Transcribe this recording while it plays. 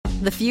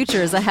The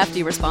future is a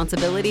hefty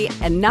responsibility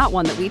and not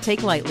one that we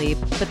take lightly,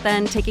 but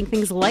then taking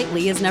things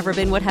lightly has never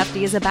been what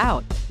Hefty is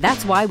about.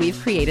 That's why we've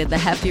created the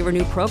Hefty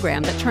Renew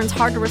program that turns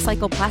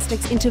hard-to-recycle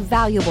plastics into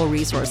valuable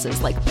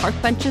resources like park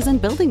benches and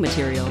building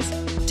materials.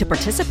 To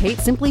participate,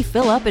 simply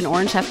fill up an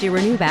orange Hefty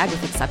Renew bag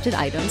with accepted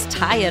items,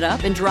 tie it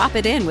up, and drop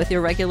it in with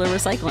your regular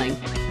recycling.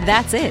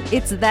 That's it.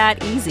 It's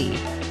that easy.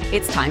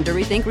 It's time to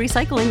rethink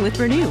recycling with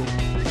Renew.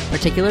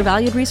 Particular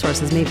valued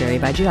resources may vary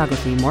by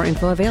geography. More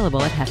info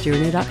available at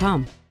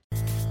heftyrenew.com.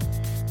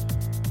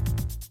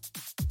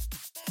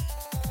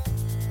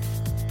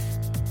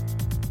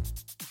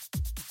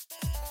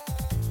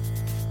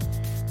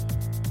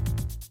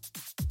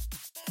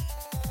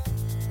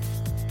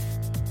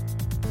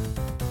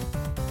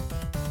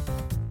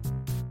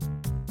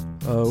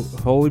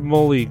 Holy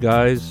moly,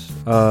 guys.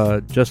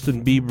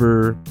 Justin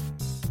Bieber,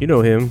 you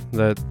know him,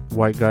 that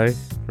white guy,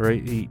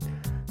 right? He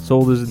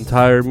sold his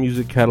entire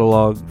music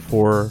catalog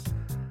for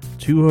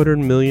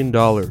 $200 million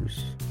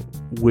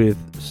with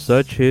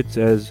such hits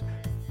as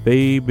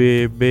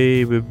Baby,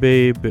 Baby,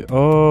 Baby,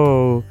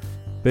 Oh,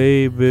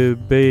 Baby,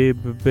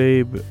 Baby,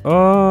 Baby,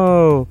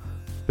 Oh,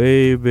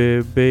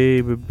 Baby,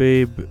 Baby,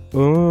 Baby,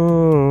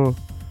 Oh,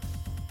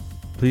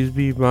 Please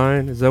Be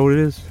Mine. Is that what it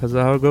is? Is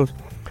that how it goes?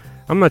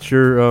 I'm not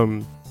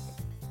sure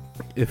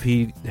if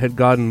he had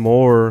gotten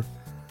more,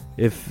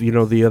 if,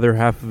 the other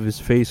half of his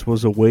face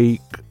was awake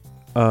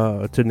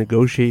to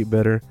negotiate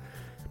better.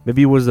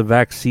 Maybe it was the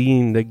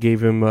vaccine that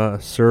gave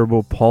him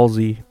cerebral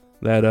palsy,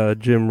 that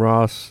Jim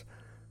Ross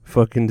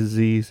fucking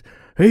disease.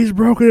 He's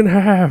broken in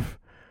half.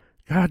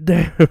 God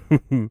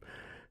damn.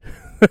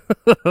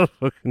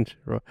 Fucking Jim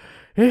Ross.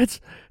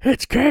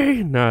 It's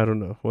Kane. No, I don't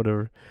know.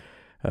 Whatever.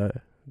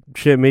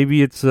 Shit,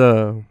 maybe it's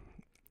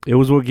it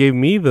was what gave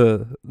me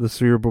the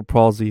cerebral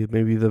palsy.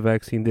 Maybe the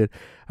vaccine did.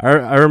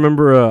 I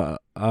remember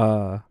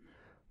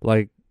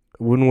like,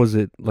 when was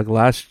it? Like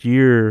last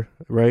year,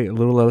 right? A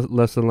little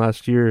less than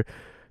last year.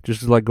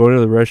 Just like going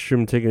to the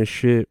restroom, taking a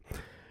shit,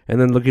 and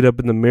then looking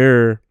up in the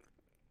mirror,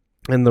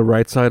 and the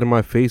right side of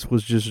my face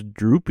was just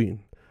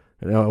drooping,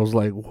 and I was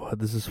like, "What?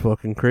 This is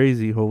fucking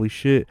crazy! Holy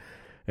shit!"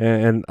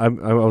 And I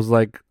was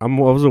like, I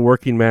was a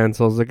working man,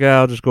 so I was like, "Yeah,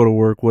 I'll just go to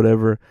work,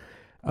 whatever."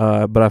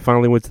 But I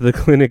finally went to the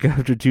clinic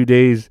after 2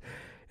 days,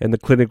 and the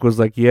clinic was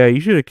like, "Yeah, you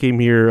should have came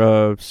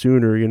here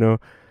sooner,"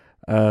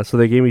 So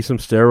they gave me some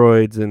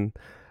steroids, and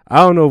I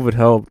don't know if it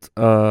helped.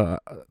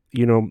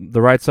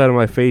 The right side of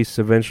my face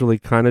eventually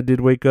kind of did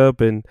wake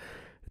up, and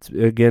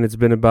it's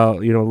been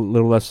about, a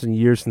little less than a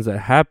year since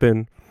that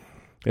happened.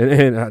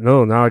 And I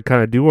know now I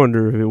kind of do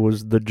wonder if it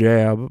was the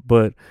jab,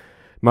 but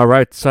my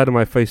right side of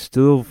my face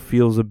still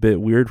feels a bit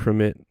weird from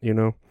it,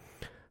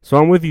 So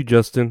I'm with you,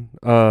 Justin.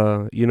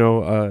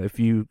 If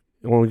you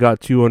only got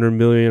 200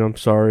 million, I'm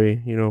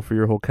sorry, for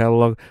your whole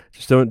catalog.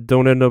 Just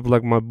don't end up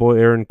like my boy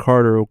Aaron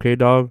Carter, okay,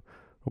 dog?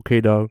 Okay,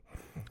 dog.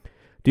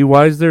 Dude,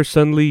 why is there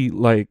suddenly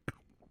like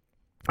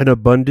an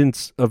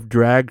abundance of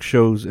drag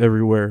shows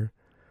everywhere?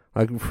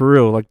 Like, for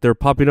real, like they're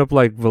popping up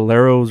like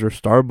Valero's or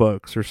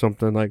Starbucks or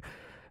something. Like,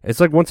 it's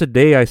like once a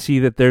day I see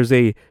that there's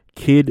a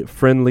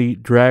kid-friendly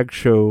drag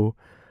show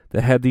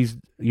that had these,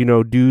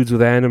 dudes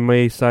with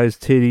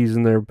anime-sized titties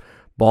and their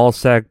ball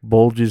sack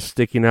bulges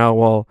sticking out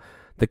while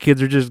the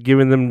kids are just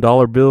giving them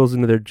dollar bills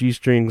into their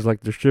G-strings like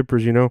they're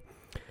strippers, And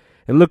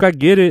look, I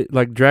get it.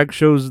 Like, drag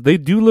shows, they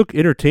do look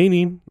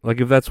entertaining.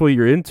 Like, if that's what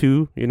you're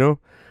into,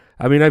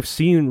 I mean, I've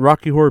seen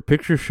Rocky Horror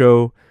Picture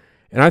Show,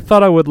 and I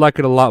thought I would like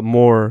it a lot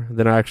more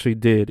than I actually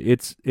did.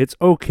 It's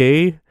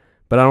okay,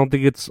 but I don't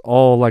think it's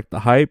all like the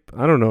hype.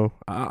 I don't know.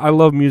 I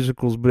love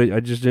musicals, but I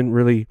just didn't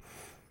really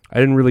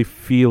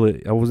feel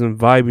it. I wasn't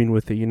vibing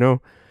with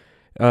it,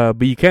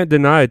 But you can't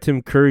deny it.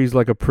 Tim Curry's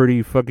like a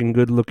pretty fucking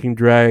good-looking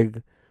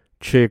drag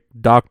chick,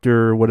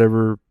 doctor, or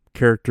whatever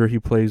character he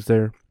plays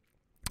there.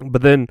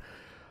 But then,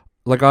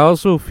 like, I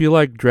also feel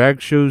like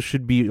drag shows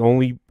should be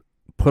only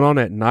put on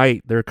at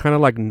night. They're kind of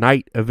like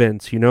night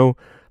events,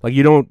 Like,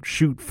 you don't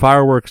shoot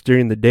fireworks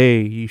during the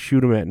day. You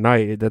shoot them at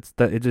night. It's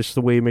just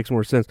the way it makes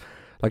more sense.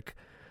 Like,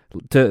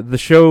 to the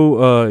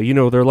show,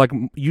 they're like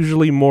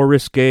usually more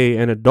risque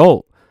and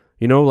adult.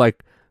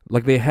 Like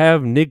they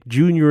have Nick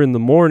Jr. in the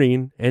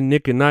morning and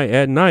Nick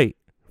at night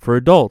for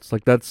adults.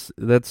 Like it's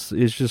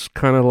just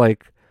kind of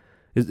like,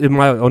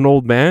 am I an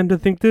old man to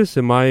think this?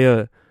 Am I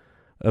a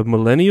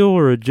millennial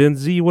or a Gen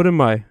Z? What am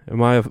I?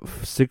 Am I a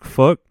sick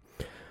fuck?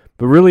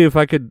 But really, if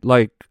I could,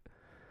 like,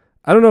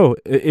 I don't know,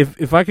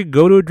 if I could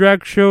go to a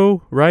drag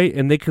show, right,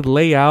 and they could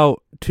lay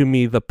out to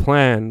me the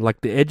plan,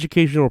 like the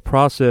educational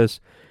process,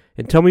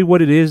 and tell me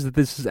what it is that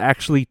this is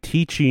actually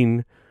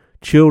teaching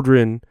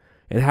children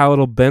and how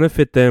it'll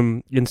benefit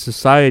them in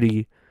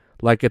society,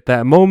 like at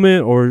that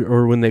moment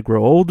or when they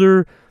grow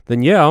older,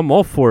 then yeah, I'm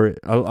all for it.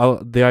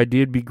 The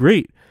idea would be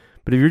great.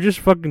 But if you're just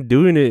fucking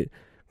doing it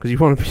because you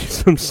want to be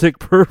some sick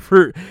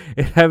pervert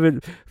and have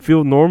it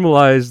feel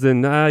normalized,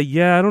 then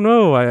yeah, I don't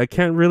know. I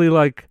can't really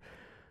like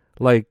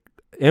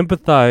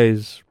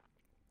empathize,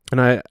 and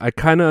I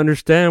kind of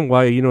understand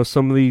why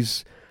some of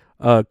these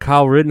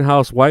Kyle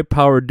Rittenhouse white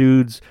power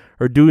dudes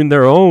are doing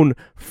their own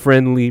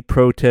friendly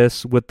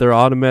protests with their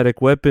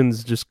automatic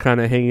weapons, just kind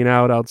of hanging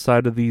out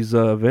outside of these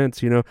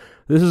events. You know,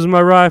 this is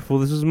my rifle,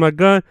 this is my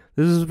gun,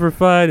 this is for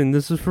fighting,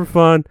 this is for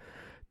fun.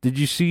 Did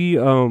you see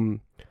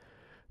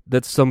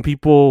that some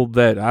people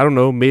that, I don't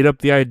know, made up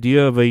the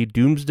idea of a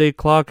doomsday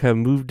clock have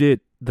moved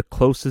it the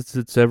closest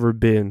it's ever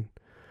been?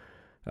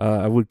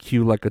 I would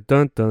cue like a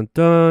dun dun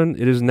dun.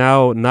 It is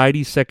now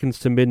 90 seconds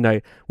to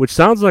midnight, which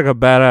sounds like a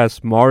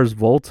badass Mars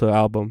Volta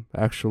album.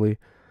 Actually,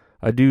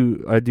 I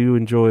do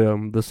enjoy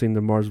listening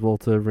to Mars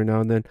Volta every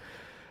now and then.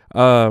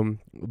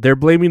 They're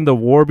blaming the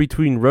war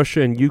between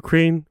Russia and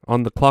Ukraine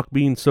on the clock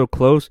being so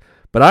close,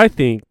 but I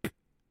think,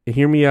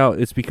 hear me out,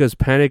 it's because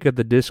Panic at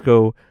the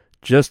Disco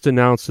just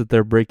announced that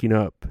they're breaking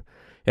up.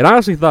 And I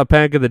honestly thought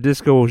Panic at the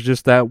Disco was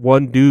just that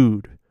one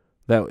dude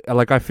that,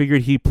 like, I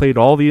figured he played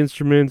all the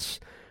instruments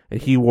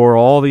and he wore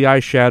all the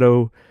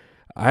eyeshadow.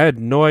 I had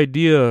no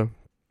idea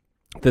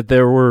that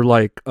there were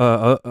like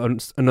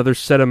another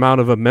set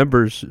amount of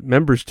members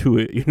to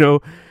it, you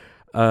know.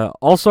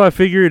 Also, I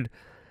figured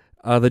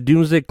the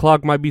Doomsday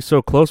Clock might be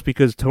so close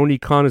because Tony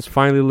Khan is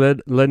finally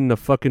letting the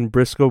fucking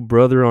Briscoe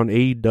brother on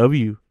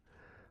AEW.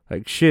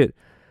 Like, shit.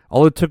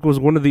 All it took was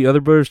one of the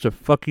other brothers to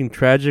fucking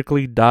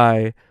tragically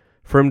die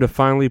for him to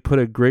finally put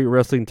a great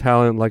wrestling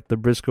talent like the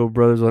Briscoe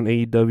brothers on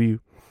AEW.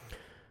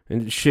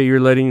 And shit,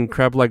 you're letting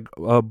crap like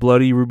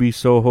Bloody Ruby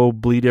Soho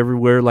bleed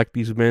everywhere like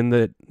these men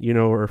that, you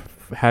know, are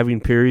having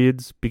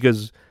periods,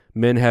 because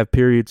men have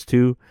periods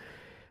too.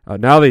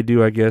 Now they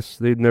do, I guess.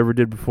 They never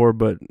did before,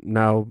 but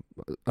now,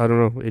 I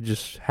don't know, it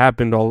just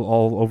happened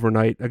all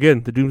overnight.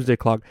 Again, the Doomsday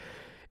Clock.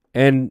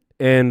 And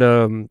even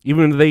the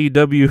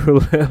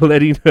AEW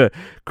letting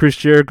Chris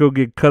Jericho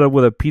get cut up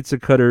with a pizza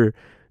cutter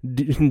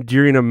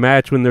during a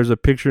match when there's a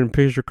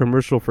picture-in-picture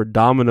commercial for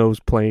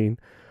Domino's playing.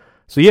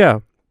 So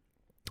yeah,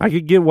 I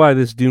could get why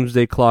this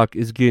Doomsday Clock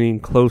is getting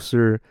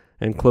closer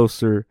and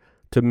closer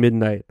to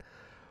midnight.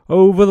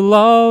 Over the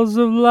laws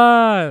of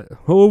light,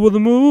 over the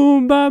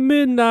moon by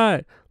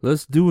midnight,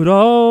 let's do it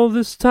all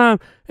this time.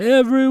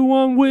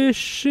 Everyone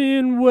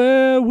wishing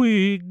where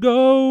we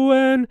go,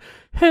 and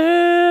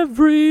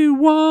everyone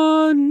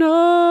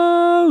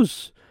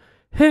knows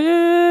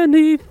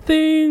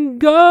anything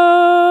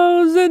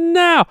goes. And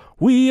now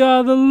we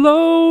are the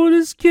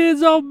Lotus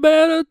Kids, all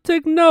better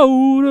take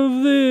note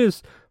of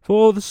this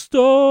for the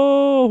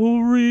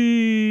story.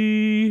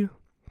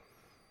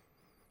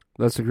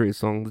 That's a great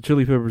song. The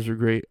Chili Peppers are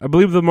great. I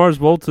believe the Mars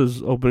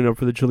Volta's opening up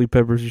for the Chili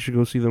Peppers. You should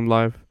go see them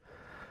live.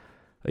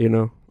 You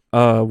know,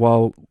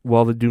 while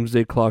the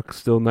Doomsday Clock's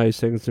still 90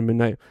 seconds to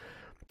midnight.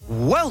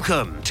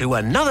 Welcome to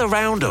another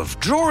round of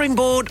Drawing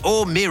Board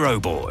or Miro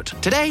Board.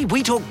 Today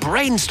we talk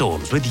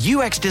brainstorms with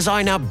UX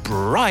designer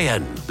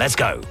Brian. Let's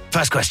go.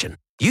 First question.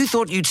 You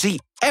thought you'd see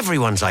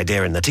everyone's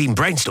idea in the team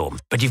brainstorm,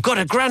 but you've got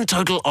a grand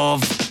total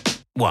of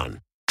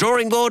 1.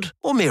 Drawing board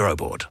or Miro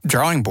board?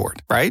 Drawing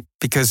board, right?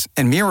 Because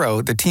in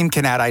Miro, the team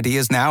can add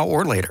ideas now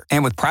or later.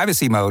 And with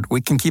privacy mode,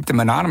 we can keep them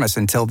anonymous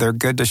until they're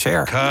good to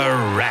share.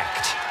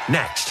 Correct.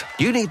 Next,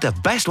 you need the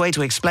best way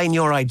to explain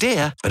your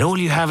idea, but all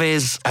you have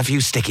is a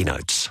few sticky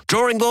notes.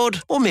 Drawing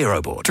board or Miro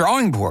board?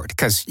 Drawing board,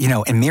 because, you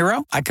know, in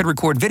Miro, I could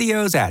record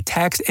videos, add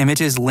text,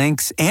 images,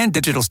 links, and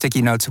digital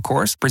sticky notes, of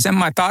course, present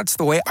my thoughts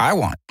the way I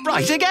want.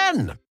 Right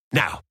again.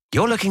 Now,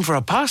 you're looking for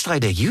a past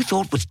idea you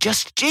thought was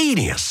just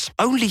genius.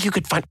 Only you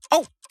could find...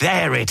 Oh,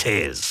 there it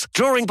is.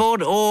 Drawing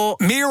board or...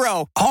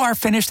 Miro! All our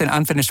finished and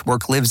unfinished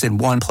work lives in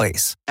one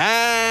place.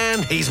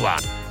 And he's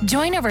won.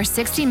 Join over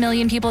 60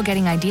 million people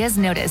getting ideas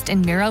noticed in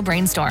Miro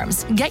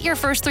Brainstorms. Get your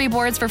first 3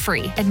 boards for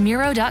free at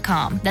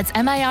Miro.com. That's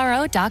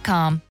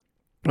Miro.com.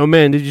 Oh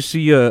man, did you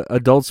see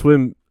Adult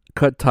Swim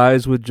cut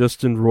ties with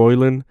Justin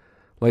Roiland?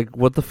 Like,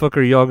 what the fuck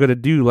are y'all gonna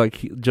do?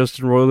 Like,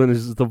 Justin Roiland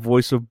is the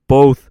voice of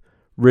both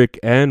Rick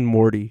and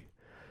Morty.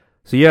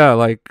 So yeah,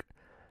 like,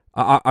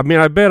 I mean,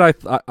 I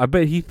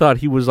bet he thought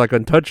he was like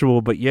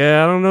untouchable, but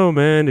yeah, I don't know,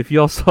 man. If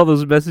y'all saw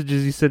those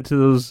messages he sent to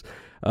those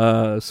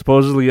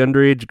supposedly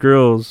underage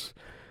girls,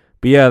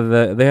 but yeah,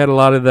 they had a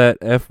lot of that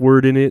F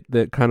word in it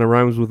that kind of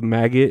rhymes with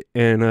maggot,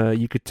 and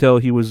you could tell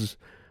he was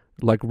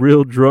like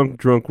real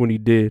drunk when he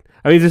did.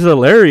 I mean, it's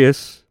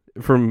hilarious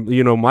from,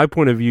 you know, my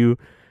point of view,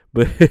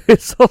 but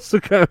it's also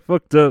kind of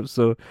fucked up.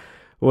 So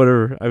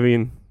whatever. I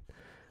mean,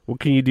 what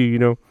can you do, you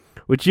know?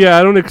 Which, yeah,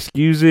 I don't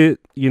excuse it,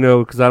 you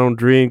know, because I don't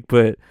drink,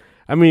 but,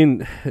 I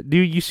mean,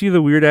 dude, you see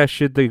the weird-ass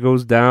shit that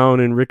goes down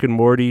in Rick and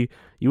Morty.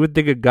 You would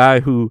think a guy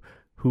who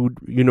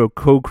you know,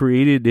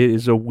 co-created it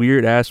is a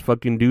weird-ass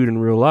fucking dude in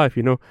real life,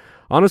 you know?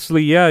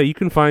 Honestly, yeah, you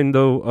can find,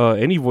 though,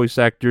 any voice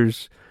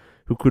actors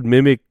who could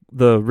mimic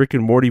the Rick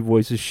and Morty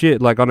voices. Shit,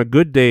 like, on a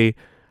good day,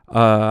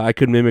 I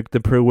could mimic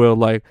them pretty well,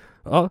 like,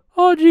 oh,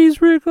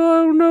 geez, Rick,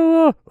 I don't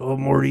know, oh,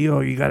 Morty,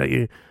 oh, you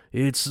gotta...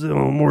 It's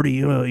Morty,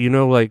 you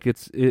know, like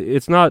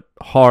it's not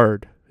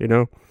hard, you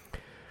know.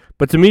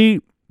 But to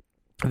me,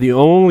 the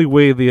only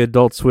way the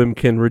Adult Swim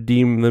can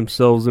redeem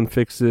themselves and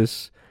fix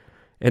this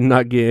and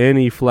not get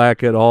any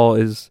flack at all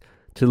is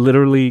to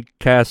literally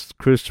cast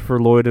Christopher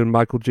Lloyd and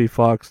Michael J.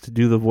 Fox to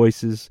do the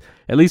voices,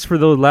 at least for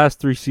those last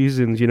 3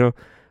 seasons, you know.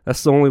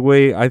 That's the only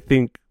way I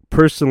think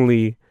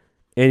personally,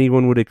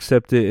 anyone would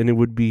accept it and it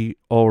would be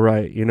all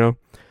right, you know?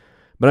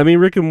 But I mean,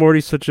 Rick and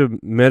Morty's such a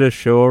meta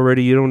show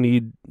already. You don't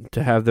need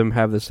to have them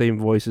have the same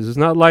voices. It's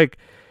not like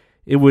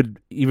it would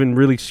even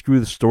really screw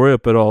the story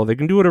up at all. They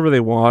can do whatever they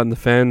want, and the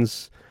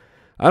fans,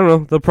 I don't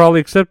know, they'll probably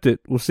accept it.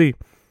 We'll see.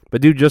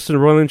 But dude, Justin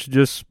Roiland should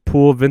just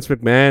pull Vince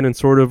McMahon and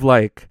sort of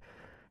like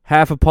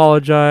half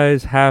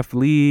apologize, half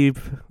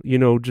leave, you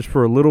know, just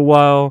for a little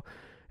while.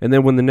 And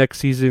then when the next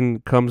season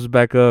comes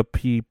back up,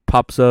 he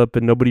pops up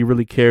and nobody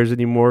really cares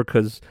anymore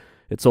because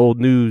it's old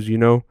news, you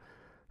know.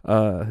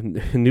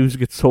 News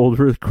gets old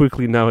really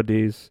quickly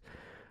nowadays.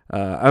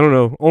 I don't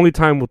know. Only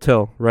time will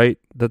tell, right?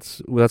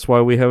 That's why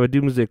we have a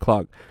doomsday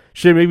clock.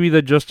 Shit, maybe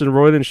the Justin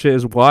Roiland shit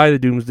is why the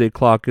doomsday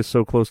clock is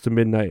so close to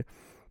midnight.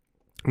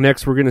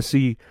 Next, we're going to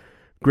see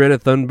Greta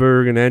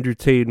Thunberg and Andrew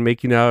Tate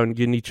making out and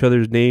getting each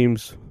other's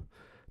names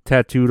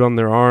tattooed on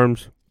their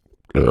arms.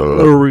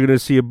 Or we're going to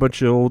see a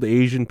bunch of old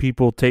Asian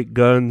people take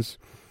guns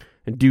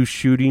and do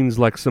shootings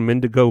like some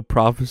Indigo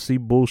Prophecy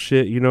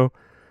bullshit, you know?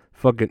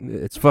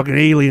 It's fucking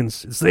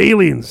aliens. It's the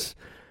aliens.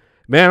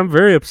 Man, I'm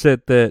very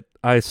upset that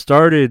I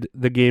started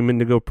the game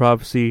Indigo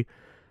Prophecy.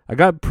 I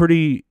got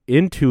pretty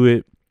into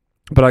it,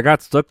 but I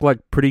got stuck like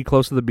pretty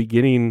close to the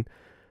beginning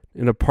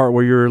in a part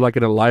where you're like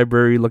in a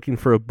library looking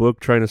for a book,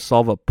 trying to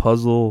solve a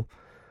puzzle.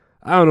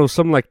 I don't know,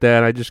 something like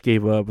that. I just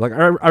gave up. Like,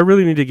 I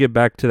really need to get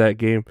back to that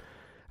game.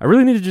 I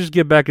really need to just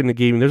get back in the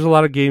game. There's a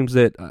lot of games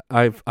that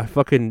I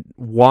fucking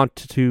want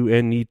to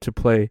and need to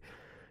play.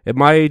 At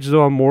my age,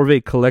 though, I'm more of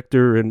a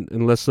collector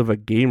and less of a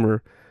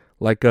gamer.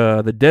 Like,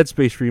 the Dead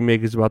Space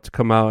remake is about to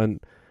come out, and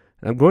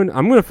I'm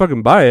gonna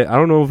fucking buy it. I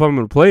don't know if I'm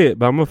gonna play it,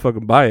 but I'm gonna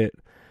fucking buy it.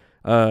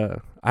 I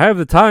have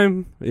the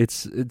time.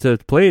 It's to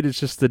play it. It's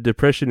just the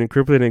depression and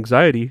crippling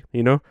anxiety,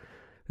 you know.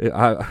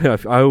 I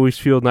always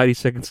feel 90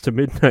 seconds to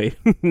midnight,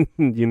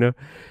 you know.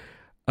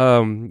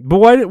 But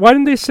why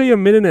didn't they say a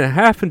minute and a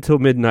half until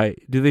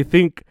midnight? Do they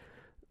think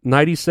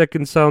 90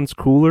 seconds sounds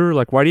cooler?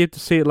 Like, why do you have to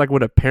say it like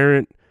when a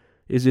parent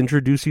is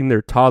introducing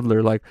their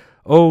toddler? Like,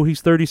 oh,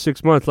 he's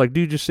 36 months. Like,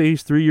 dude, just say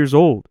he's 3 years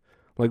old.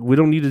 Like, we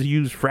don't need to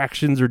use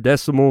fractions or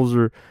decimals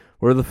or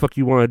whatever the fuck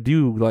you want to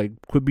do. Like,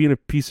 quit being a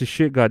piece of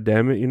shit,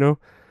 goddammit, you know?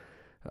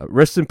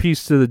 Rest in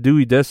peace to the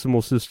Dewey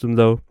Decimal System,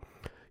 though.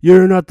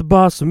 You're not the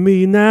boss of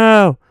me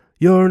now.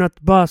 You're not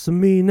the boss of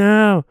me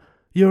now.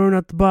 You're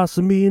not the boss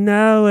of me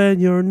now, and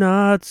you're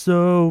not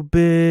so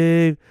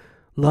big.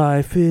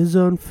 Life is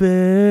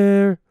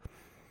unfair.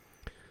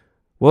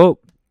 Well,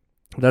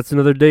 that's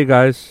another day,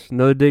 guys.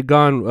 Another day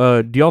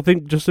gone. Do y'all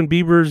think Justin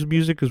Bieber's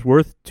music is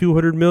worth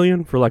 $200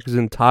 million for like his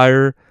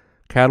entire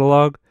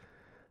catalog?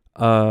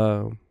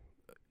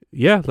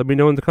 Yeah, let me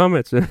know in the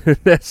comments.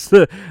 That's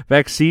the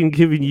vaccine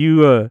giving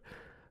you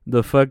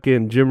the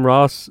fucking Jim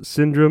Ross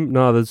syndrome?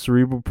 No, the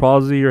cerebral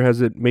palsy, or has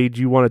it made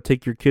you want to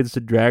take your kids to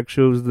drag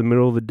shows in the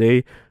middle of the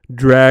day?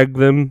 Drag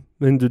them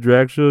into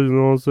drag shows, you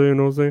know what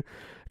I'm saying?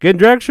 Again,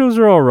 drag shows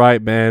are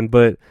alright, man,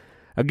 but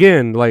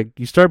again, like,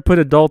 you start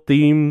putting adult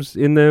themes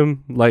in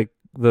them, like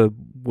the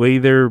way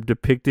they're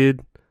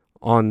depicted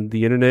on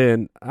the internet,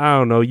 and I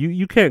don't know,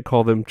 you can't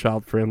call them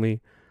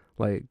child-friendly.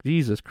 Like,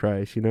 Jesus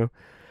Christ, you know?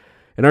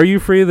 And are you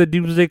afraid of the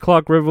Doomsday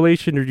Clock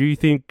revelation, or do you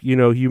think, you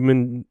know,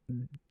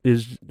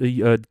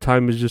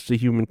 time is just a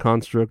human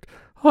construct?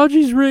 Oh,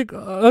 geez, Rick,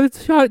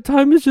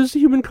 time is just a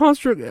human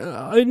construct,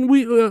 and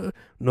we,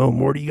 no,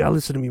 Morty, you gotta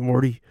listen to me,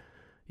 Morty.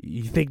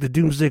 You think the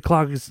Doomsday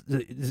Clock is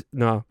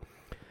no.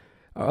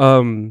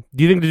 Do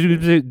you think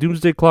the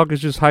Doomsday Clock is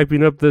just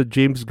hyping up the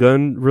James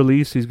Gunn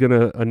release? He's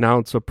gonna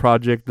announce a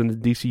project in the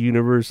DC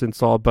universe, and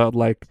it's all about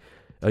like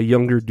a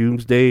younger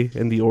Doomsday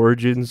and the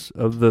origins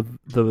of the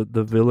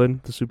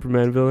villain, the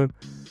Superman villain,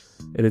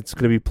 and it's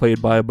gonna be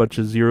played by a bunch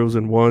of zeros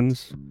and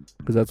ones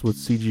because that's what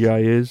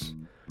CGI is.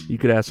 You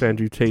could ask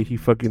Andrew Tate; he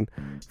fucking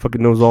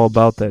knows all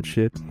about that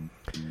shit.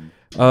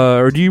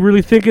 Or do you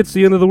really think it's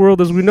the end of the world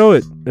as we know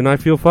it? And I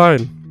feel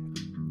fine.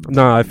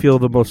 Nah, I feel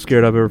the most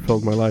scared I've ever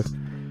felt in my life.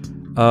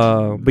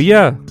 But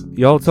yeah,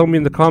 y'all tell me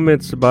in the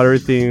comments about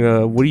everything.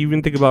 What do you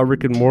even think about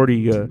Rick and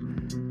Morty?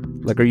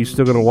 Like, are you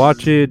still gonna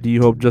watch it? Do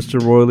you hope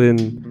Justin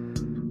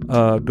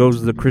Roiland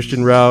goes the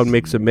Christian route,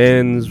 makes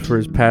amends for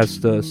his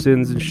past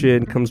sins and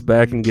shit, and comes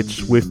back and gets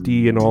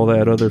Swifty and all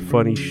that other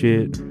funny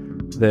shit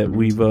that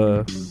we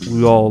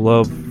all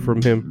love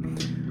from him?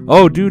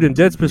 Oh, dude, and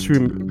Dead Space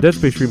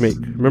remake.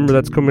 Remember,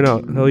 that's coming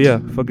out. Hell yeah,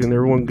 fucking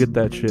everyone get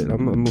that shit.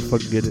 I'm gonna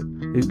fucking get it.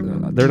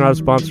 They're not a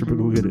sponsor, but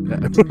go get it.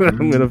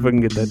 I'm gonna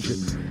fucking get that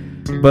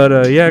shit.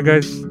 But yeah,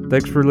 guys,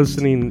 thanks for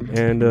listening,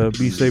 and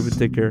be safe and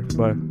take care.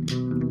 Bye.